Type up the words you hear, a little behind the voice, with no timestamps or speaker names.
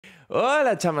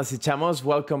Hola chamas y chamos,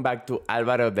 welcome back to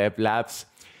Álvaro Dev Labs.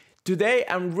 Today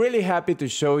I'm really happy to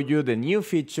show you the new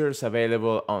features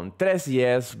available on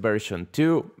TresJS version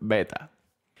 2 beta.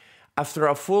 After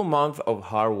a full month of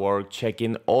hard work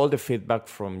checking all the feedback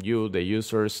from you, the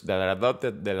users that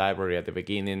adopted the library at the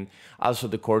beginning, also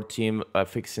the core team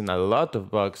fixing a lot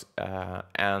of bugs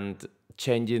and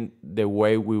changing the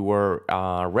way we were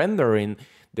rendering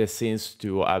the scenes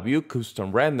to a Vue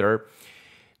custom render,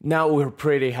 now we're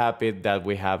pretty happy that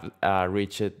we have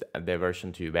reached the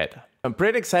version 2 beta. I'm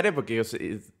pretty excited because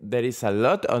there is a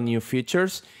lot of new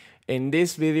features. In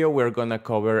this video, we're gonna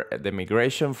cover the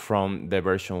migration from the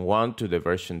version 1 to the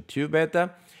version 2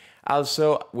 beta.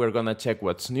 Also, we're gonna check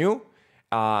what's new,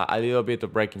 a little bit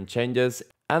of breaking changes,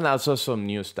 and also some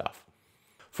new stuff.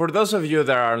 For those of you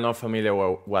that are not familiar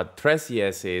with what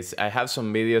TresJS is, I have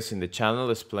some videos in the channel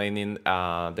explaining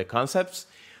the concepts.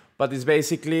 But it's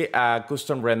basically a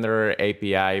custom renderer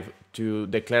API to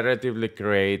declaratively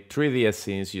create 3D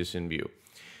scenes using Vue.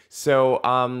 So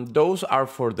those are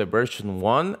for the version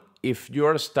 1. If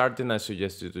you're starting, I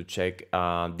suggest you to check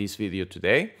this video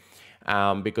today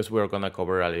because we're going to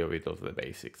cover a little bit of the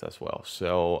basics as well.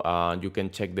 So you can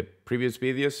check the previous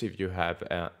videos if you have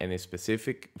any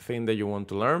specific thing that you want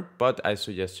to learn, but I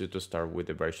suggest you to start with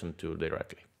the version 2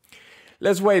 directly.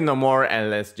 Let's wait no more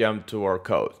and let's jump to our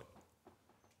code.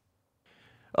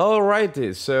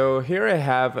 Alrighty, so here I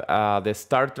have the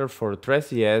starter for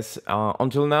TresJS.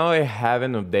 Until now I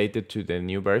haven't updated to the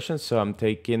new version, so I'm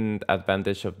taking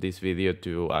advantage of this video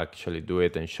to actually do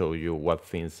it and show you what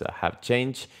things have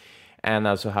changed and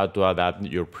also how to adapt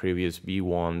your previous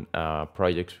V1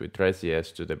 projects with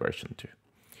TresJS to the version 2.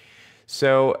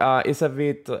 So it's a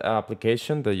Vite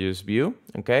application that uses Vue,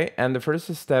 okay? And the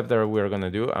first step that we're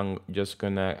gonna do, I'm just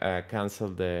gonna cancel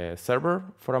the server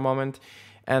for a moment.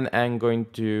 And I'm going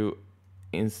to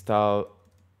install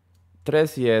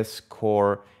TresJS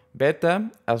Core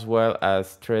Beta as well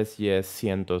as TresJS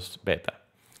Cientos Beta.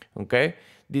 Okay,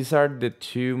 these are the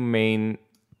two main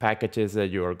packages that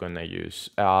you are going to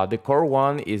use. The core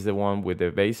one is the one with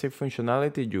the basic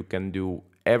functionality. You can do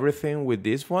everything with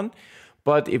this one.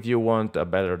 But if you want a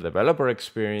better developer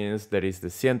experience, there is the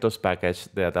Cientos package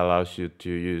that allows you to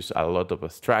use a lot of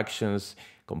abstractions,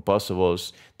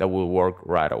 composables that will work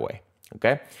right away.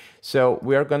 Okay, so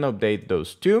we are going to update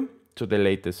those two to the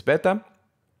latest beta.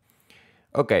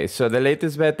 Okay, so the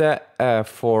latest beta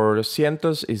for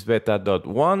Cientos is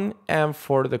beta.1 and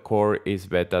for the core is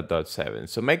beta.7.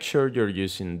 So make sure you're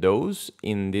using those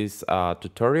in this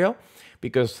tutorial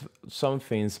because some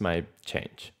things might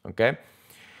change, okay?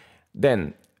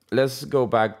 Then let's go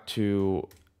back to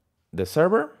the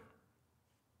server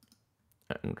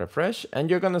and refresh, and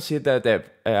you're going to see that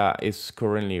it's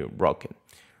currently broken.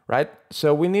 Right?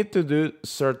 So we need to do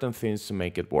certain things to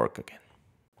make it work again.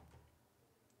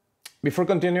 Before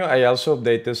continue, I also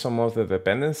updated some of the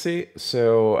dependency.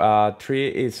 So 3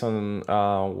 is on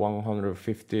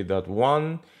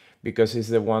 150.1 because it's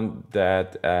the one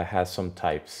that has some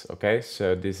types. Okay,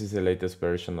 so this is the latest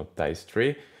version of types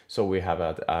 3. So we have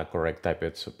a correct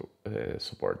type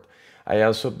support. I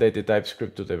also updated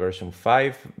TypeScript to the version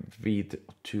 5, Vite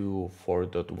to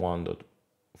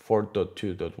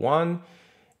 4.2.1.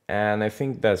 And I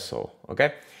think that's all,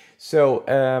 okay? So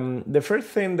the first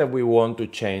thing that we want to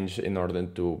change in order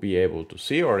to be able to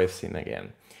see our scene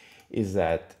again is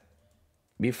that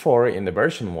before in the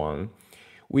version 1,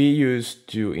 we used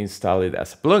to install it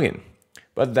as a plugin,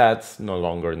 but that's no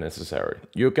longer necessary.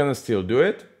 You can still do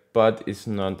it, but it's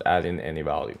not adding any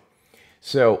value.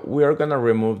 So we are gonna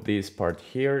remove this part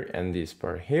here and this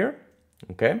part here,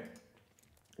 okay?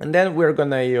 And then we're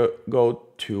gonna go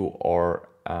to our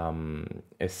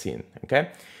a scene,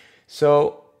 okay?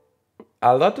 So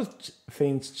a lot of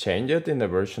things changed in the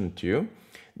version 2.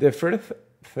 The first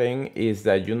thing is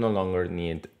that you no longer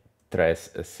need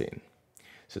TresScene.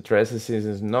 So TresScene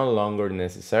is no longer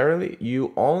necessarily,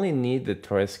 you only need the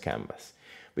TresCanvas.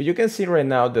 But you can see right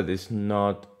now that it's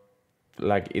not,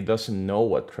 like it doesn't know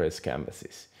what TresCanvas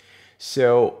is.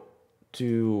 So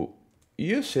to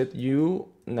use it, you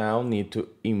now need to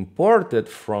import it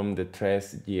from the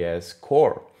TresJS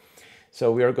core.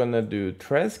 So we are going to do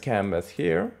TresCanvas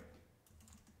here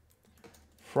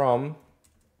from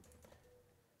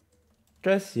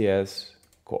TresJS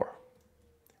core.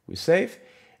 We save,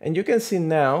 and you can see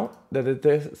now that the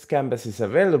TresCanvas is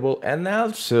available and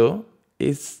also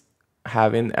is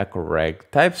having a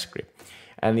correct TypeScript.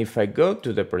 And if I go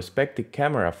to the perspective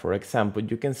camera, for example,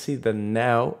 you can see that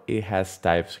now it has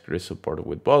TypeScript support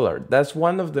with Bollard. That's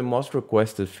one of the most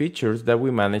requested features that we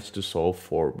managed to solve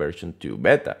for version 2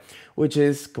 beta, which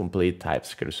is complete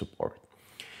TypeScript support.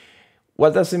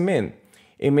 What does it mean?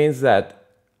 It means that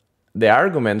the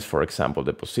arguments, for example,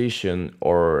 the position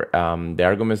or the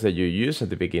arguments that you use at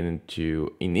the beginning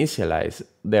to initialize,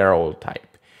 they're all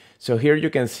type. So here you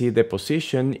can see the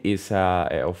position is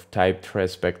of type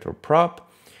TresVectorProp,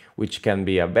 which can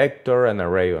be a vector, an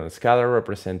array, or a scalar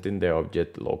representing the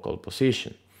object local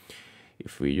position.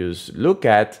 If we use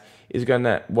lookAt, it's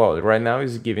gonna, well, right now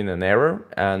it's giving an error,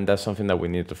 and that's something that we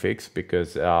need to fix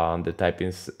because the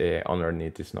typing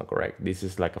underneath is not correct. This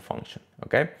is like a function,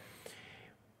 okay?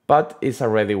 But it's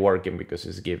already working because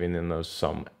it's giving us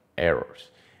some errors.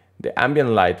 The ambient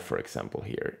light, for example,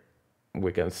 here,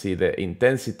 we can see the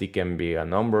intensity can be a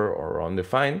number or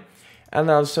undefined. And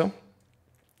also,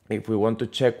 if we want to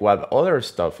check what other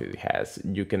stuff it has,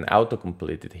 you can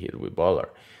autocomplete it here with Bolar.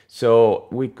 So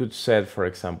we could set, for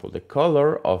example, the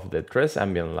color of the Tres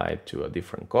ambient light to a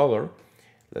different color,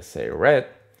 let's say red,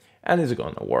 and it's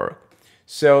gonna work.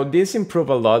 So this improves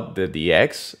a lot the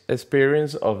DX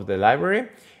experience of the library,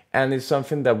 and it's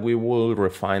something that we will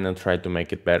refine and try to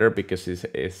make it better because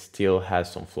it still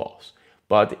has some flaws,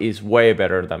 but it's way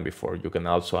better than before. You can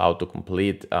also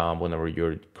autocomplete whenever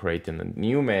you're creating a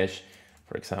new mesh,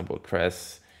 for example,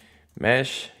 Tres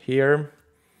mesh here,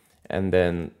 and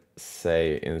then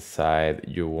say inside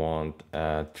you want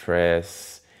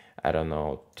Tres, I don't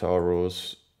know,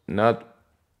 Torus, not,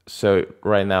 so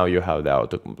right now you have the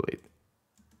autocomplete.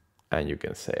 And you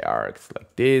can say arcs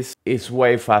like this. It's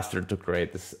way faster to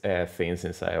create this, things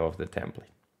inside of the template.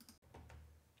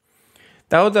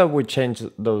 Now that we changed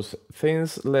those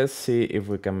things, let's see if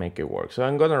we can make it work. So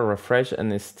I'm gonna refresh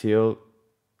and it still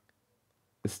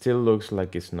looks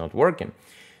like it's not working.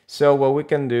 So what we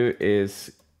can do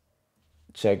is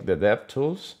check the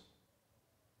DevTools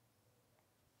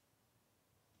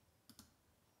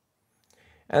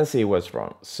and see what's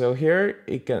wrong. So here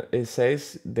it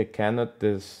says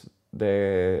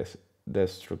the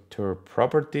structure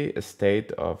property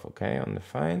state of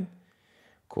undefined.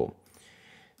 Cool.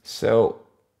 So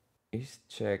let's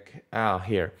check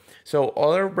here. So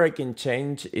other breaking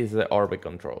change is the orbit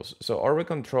controls. So orbit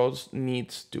controls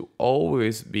needs to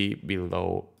always be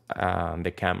below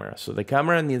the camera. So the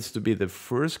camera needs to be the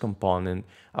first component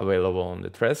available on the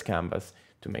TresCanvas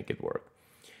to make it work.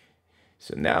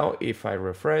 So now if I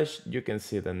refresh, you can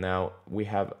see that now we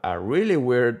have a really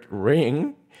weird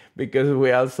ring because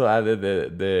we also added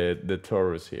the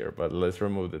torus here, but let's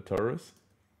remove the torus.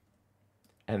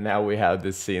 And now we have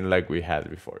the scene like we had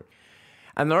before.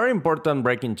 Another important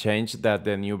breaking change that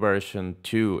the new version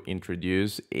 2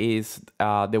 introduced is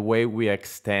the way we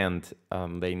extend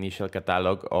the initial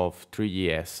catalog of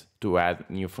TresJS to add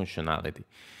new functionality.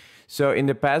 So in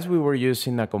the past, we were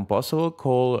using a composable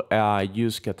called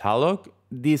useCatalog.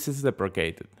 This is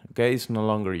deprecated, okay? It's no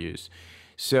longer used.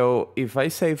 So if I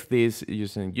save this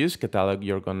using useCatalog,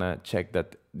 you're gonna check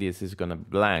that this is gonna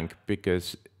blank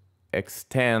because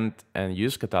extend and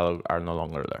useCatalog are no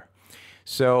longer there.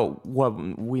 So what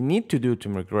we need to do to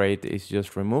migrate is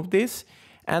just remove this,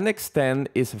 and extend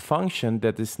is a function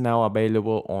that is now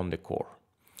available on the core.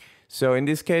 So in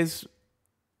this case,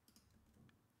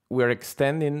 we're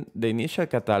extending the initial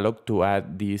catalog to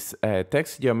add this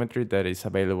text geometry that is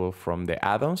available from the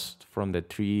add-ons, from the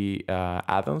three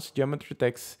add-ons geometry,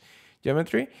 text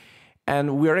geometry.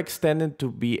 And we're extending to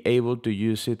be able to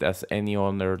use it as any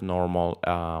other normal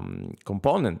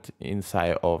component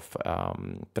inside of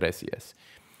TresJS.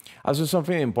 Also,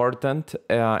 something important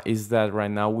is that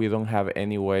right now we don't have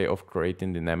any way of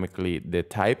creating dynamically the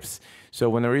types. So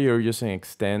whenever you're using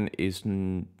extend,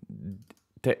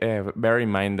 bear in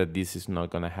mind that this is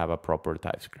not going to have a proper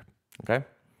TypeScript, okay?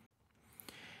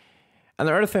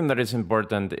 Another thing that is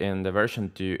important in the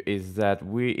version 2 is that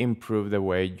we improve the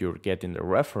way you're getting the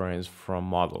reference from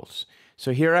models.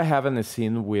 So here I have a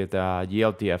scene with a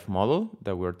GLTF model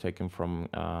that we're taking from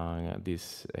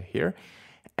this here.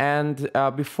 And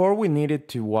before we needed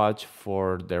to watch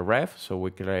for the ref, so we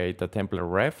create a template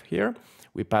ref here.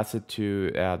 We pass it to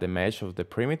the mesh of the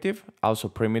primitive. Also,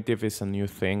 primitive is a new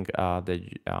thing that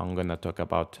I'm gonna talk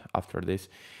about after this.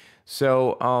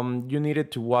 So you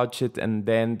needed to watch it and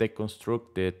then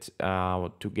deconstruct it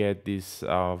to get this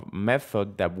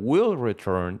method that will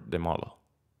return the model.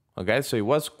 Okay, so it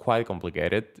was quite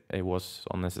complicated. It was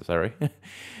unnecessary.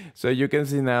 So you can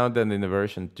see now that in the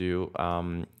version 2,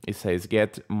 it says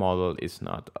get model is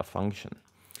not a function.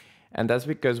 And that's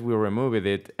because we removed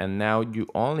it, and now you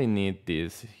only need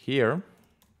this here.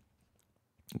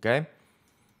 Okay.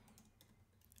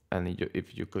 And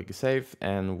if you click save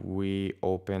and we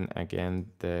open again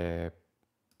the,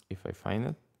 if I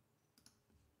find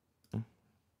it,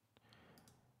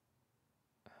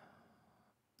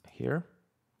 here,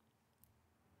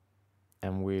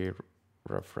 and we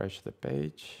refresh the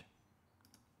page.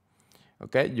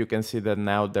 Okay, you can see that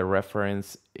now the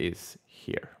reference is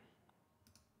here.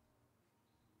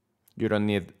 You don't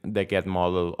need the get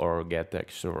model or get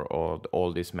texture or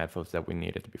all these methods that we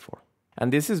needed before.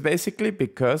 And this is basically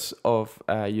because of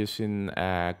using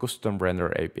a custom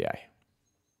render API.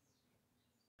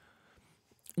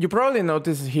 You probably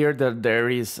notice here that there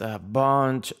is a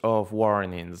bunch of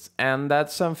warnings, and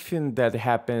that's something that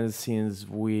happens since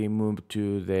we moved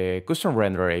to the custom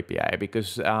render API,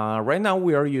 because right now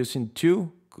we are using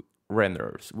two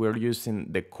renderers. We're using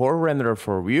the core renderer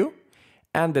for Vue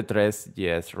and the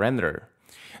TresJS renderer.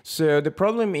 So the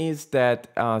problem is that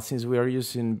since we are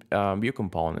using Vue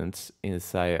components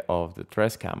inside of the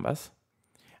TresCanvas,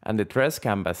 and the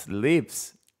TresCanvas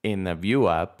lives in a Vue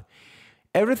app,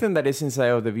 everything that is inside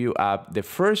of the Vue app, the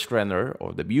first renderer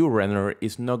or the Vue renderer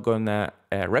is not gonna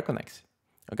recognize.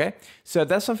 Okay, so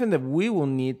that's something that we will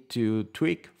need to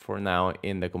tweak for now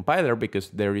in the compiler, because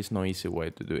there is no easy way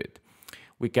to do it.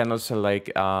 We cannot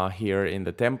select here in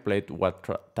the template what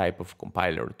type of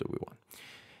compiler do we want.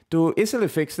 To easily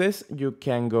fix this, you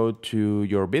can go to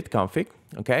your bitconfig,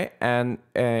 okay, and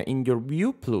in your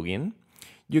Vue plugin,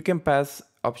 you can pass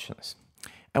options.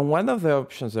 And one of the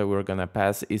options that we're gonna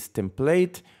pass is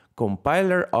template,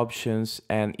 compiler options,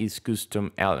 and its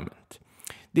custom element.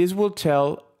 This will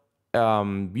tell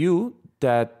Vue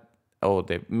that, or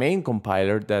the main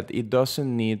compiler, that it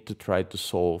doesn't need to try to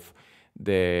solve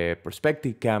the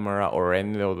perspective camera or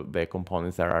any of the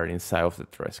components that are inside of the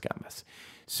TresCanvas.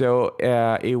 So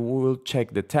it will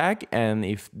check the tag, and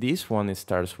if this one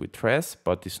starts with Tres,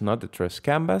 but it's not the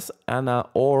TresCanvas, and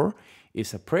or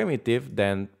is a primitive,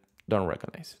 then don't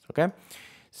recognize it, okay?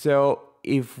 So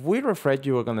if we refresh,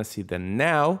 you are gonna see that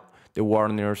now the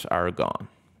warnings are gone.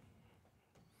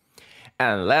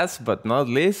 And last but not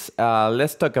least,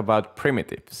 let's talk about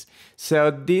primitives.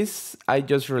 So this I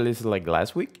just released like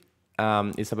last week.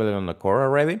 It's available on the core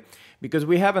already, because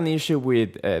we have an issue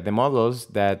with the models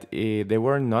that they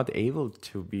were not able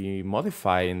to be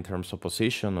modified in terms of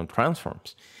position or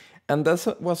transforms. And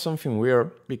that was something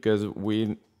weird, because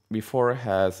we before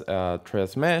has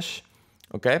Tres Mesh,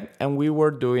 okay? And we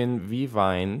were doing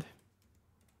vbind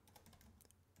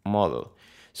model.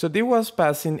 So this was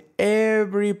passing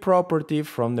every property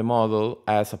from the model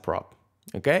as a prop,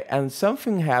 okay? And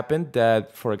something happened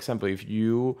that, for example, if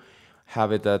you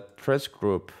have it at Tres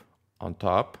group on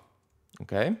top,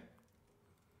 okay?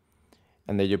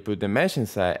 And then you put the mesh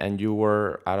inside, and you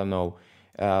were, I don't know,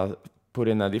 put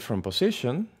in a different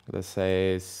position, let's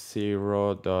say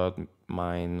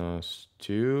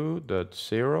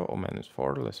 0.-2.0 or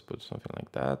 -4, let's put something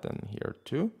like that, and here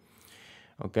 2.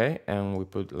 Okay, and we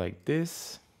put like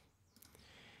this.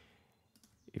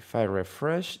 If I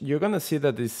refresh, you're gonna see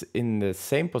that it's in the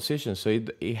same position, so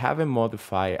it haven't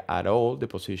modified at all the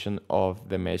position of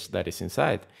the mesh that is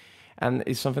inside. And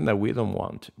it's something that we don't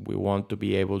want. We want to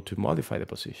be able to modify the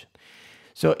position.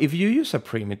 So if you use a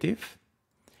primitive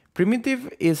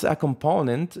is a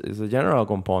component, is a general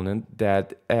component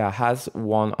that has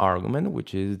one argument,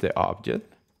 which is the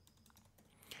object.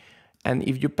 And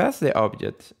if you pass the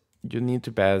object, you need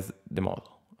to pass the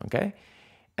model, okay?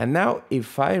 And now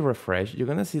if I refresh, you're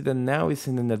gonna see that now it's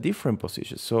in a different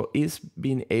position. So it's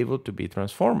being able to be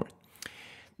transformed.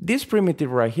 This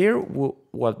primitive right here,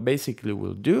 what basically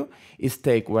will do is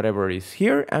take whatever is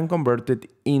here and convert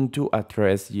it into a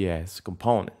TresJS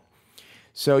component.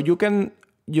 So you can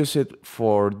use it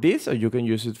for this, or you can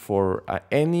use it for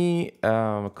any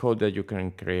code that you can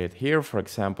create here. For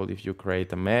example, if you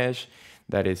create a mesh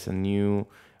that is a new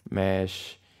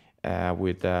mesh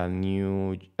with a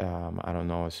new, I don't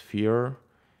know, sphere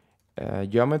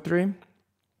geometry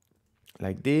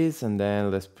like this, and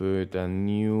then let's put a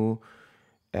new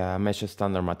mesh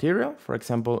standard material, for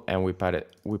example, and we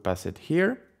pass it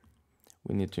here.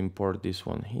 We need to import this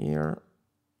one here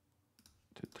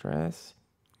to Tres.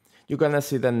 You're gonna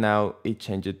see that now it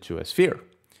changed it to a sphere.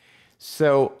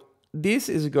 So this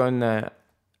is gonna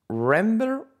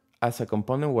render as a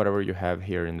component whatever you have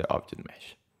here in the object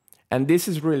mesh. And this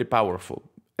is really powerful,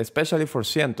 especially for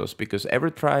CentOS, because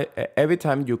every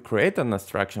time you create an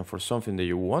abstraction for something that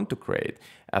you want to create,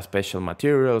 a special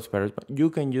material, you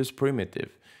can use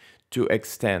primitive to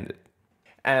extend it.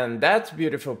 And that's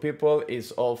beautiful, people,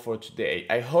 is all for today.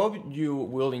 I hope you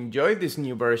will enjoy this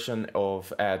new version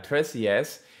of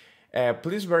TresJS.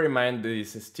 Please bear in mind that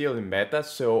this is still in beta,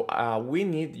 so we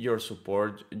need your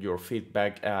support, your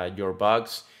feedback, your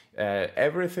bugs.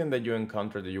 Everything that you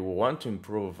encounter that you want to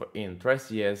improve in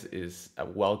TresJS is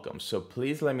welcome. So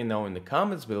please let me know in the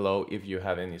comments below if you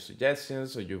have any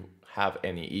suggestions or you have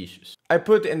any issues. I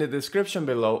put in the description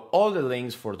below all the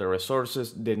links for the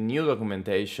resources, the new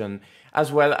documentation,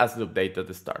 as well as the update at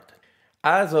the start.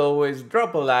 As always,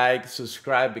 drop a like,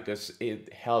 subscribe because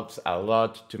it helps a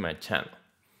lot to my channel.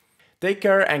 Take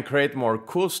care and create more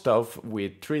cool stuff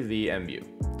with 3D and Vue.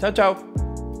 Ciao, ciao!